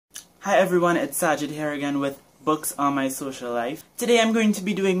Hi everyone, it's Sajid here again with Books on My Social Life. Today I'm going to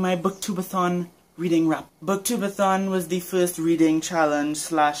be doing my Booktubeathon reading wrap. Booktubeathon was the first reading challenge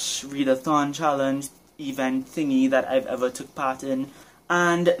slash readathon challenge event thingy that I've ever took part in,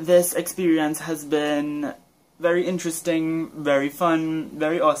 and this experience has been very interesting, very fun,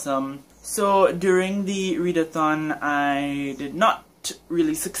 very awesome. So during the readathon I did not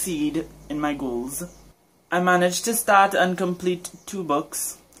really succeed in my goals. I managed to start and complete 2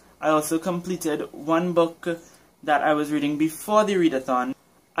 books. I also completed 1 book that I was reading before the readathon.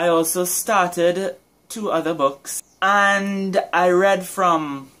 I also started 2 other books, and I read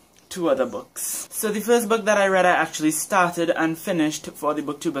from 2 other books. So the first book that I read I actually started and finished for the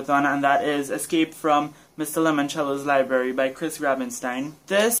Booktubeathon, and that is Escape from Mr. Lemoncello's Library by Chris Grabenstein.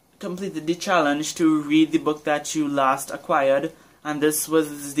 This completed the challenge to read the book that you last acquired, and this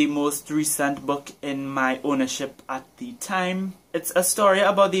was the most recent book in my ownership at the time. It's a story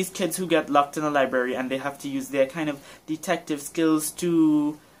about these kids who get locked in a library and they have to use their kind of detective skills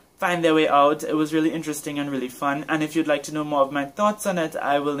to find their way out. It was really interesting and really fun, and if you'd like to know more of my thoughts on it,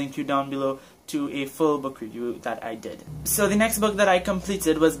 I will link you down below to a full book review that I did. So the next book that I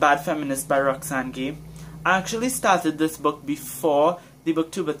completed was Bad Feminist by Roxane Gay. I actually started this book before the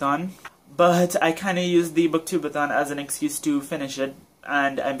Booktubeathon, but I kind of used the Booktubeathon as an excuse to finish it,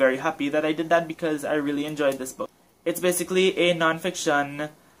 and I'm very happy that I did that because I really enjoyed this book. It's basically a non-fiction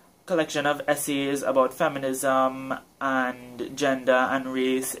collection of essays about feminism and gender and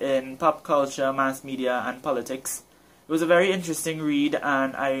race in pop culture, mass media, and politics. It was a very interesting read,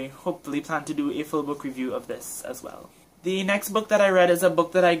 and I hopefully plan to do a full book review of this as well. The next book that I read is a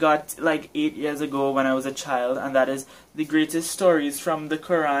book that I got like 8 years ago when I was a child, and that is The Greatest Stories from the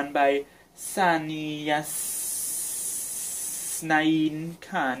Quran by Sani Yasnain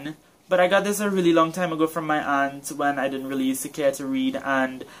Khan. But I got this a really long time ago from my aunt when I didn't really used to care to read,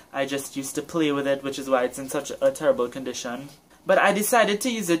 and I just used to play with it, which is why it's in such a terrible condition. But I decided to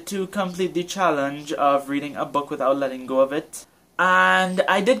use it to complete the challenge of reading a book without letting go of it. And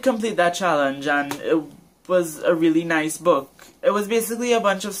I did complete that challenge, and it was a really nice book. It was basically a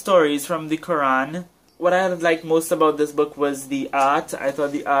bunch of stories from the Quran. What I liked most about this book was the art. I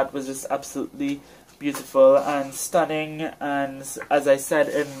thought the art was just absolutely beautiful and stunning, and as I said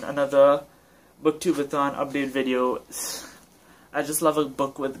in another Booktubeathon update video, I just love a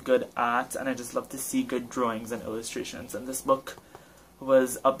book with good art, and I just love to see good drawings and illustrations, and this book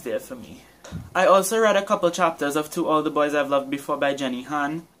was up there for me. I also read a couple chapters of To All the Boys I've Loved Before by Jenny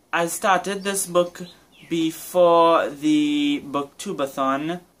Han. I started this book before the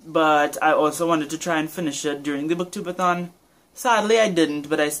Booktubeathon, but I also wanted to try and finish it during the Booktubeathon. Sadly I didn't,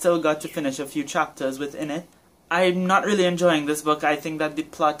 but I still got to finish a few chapters within it. I'm not really enjoying this book. I think that the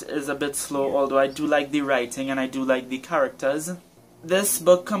plot is a bit slow, although I do like the writing and I do like the characters. This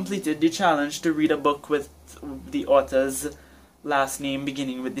book completed the challenge to read a book with the author's last name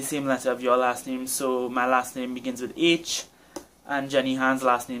beginning with the same letter of your last name. So my last name begins with H, and Jenny Han's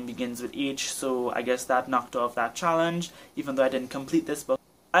last name begins with H, so I guess that knocked off that challenge, even though I didn't complete this book.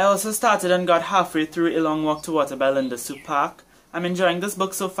 I also started and got halfway through A Long Walk to Water by Linda Sue Park. I'm enjoying this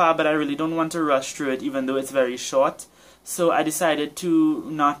book so far, but I really don't want to rush through it, even though it's very short. So I decided to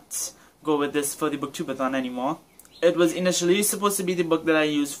not go with this for the Booktubeathon anymore. It was initially supposed to be the book that I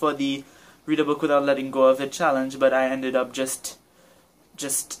used for the Read a Book Without Letting Go of It challenge, but I ended up just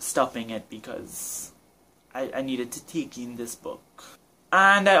stopping it because I needed to take in this book.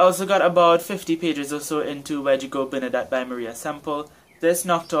 And I also got about 50 pages or so into Where'd You Go, Bernadette by Maria Semple. This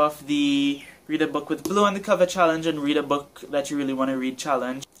knocked off the Read a Book with Blue on the Cover challenge and Read a Book That You Really Want to Read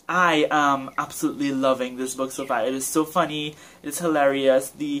challenge. I am absolutely loving this book so far. It is so funny, it's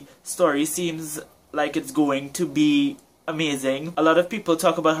hilarious, the story seems like it's going to be amazing. A lot of people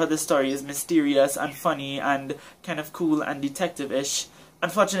talk about how the story is mysterious and funny and kind of cool and detective-ish.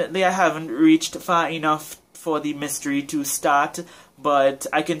 Unfortunately, I haven't reached far enough for the mystery to start, but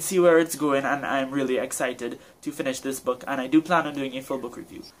I can see where it's going, and I'm really excited to finish this book, and I do plan on doing a full book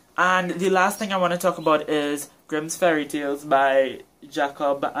review. And the last thing I want to talk about is Grimm's Fairy Tales by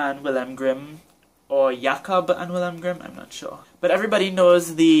Jacob and Willem Grimm, or Jacob and Willem Grimm, I'm not sure. But everybody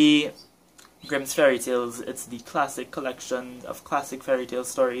knows the Grimm's Fairy Tales. It's the classic collection of classic fairy tale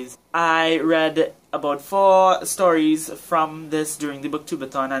stories. I read about 4 stories from this during the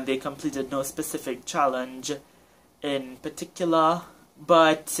Booktubeathon, and they completed no specific challenge in particular,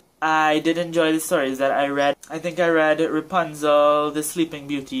 but I did enjoy the stories that I read. I think I read Rapunzel, The Sleeping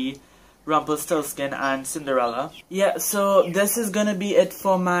Beauty, Rumpelstiltskin, and Cinderella. Yeah, so this is gonna be it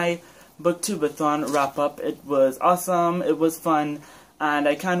for my Booktubeathon wrap-up. It was awesome, it was fun, and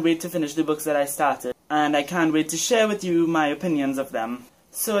I can't wait to finish the books that I started. And I can't wait to share with you my opinions of them.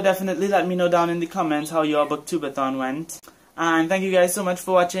 So definitely let me know down in the comments how your Booktubeathon went. And thank you guys so much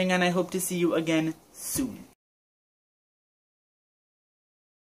for watching, and I hope to see you again soon.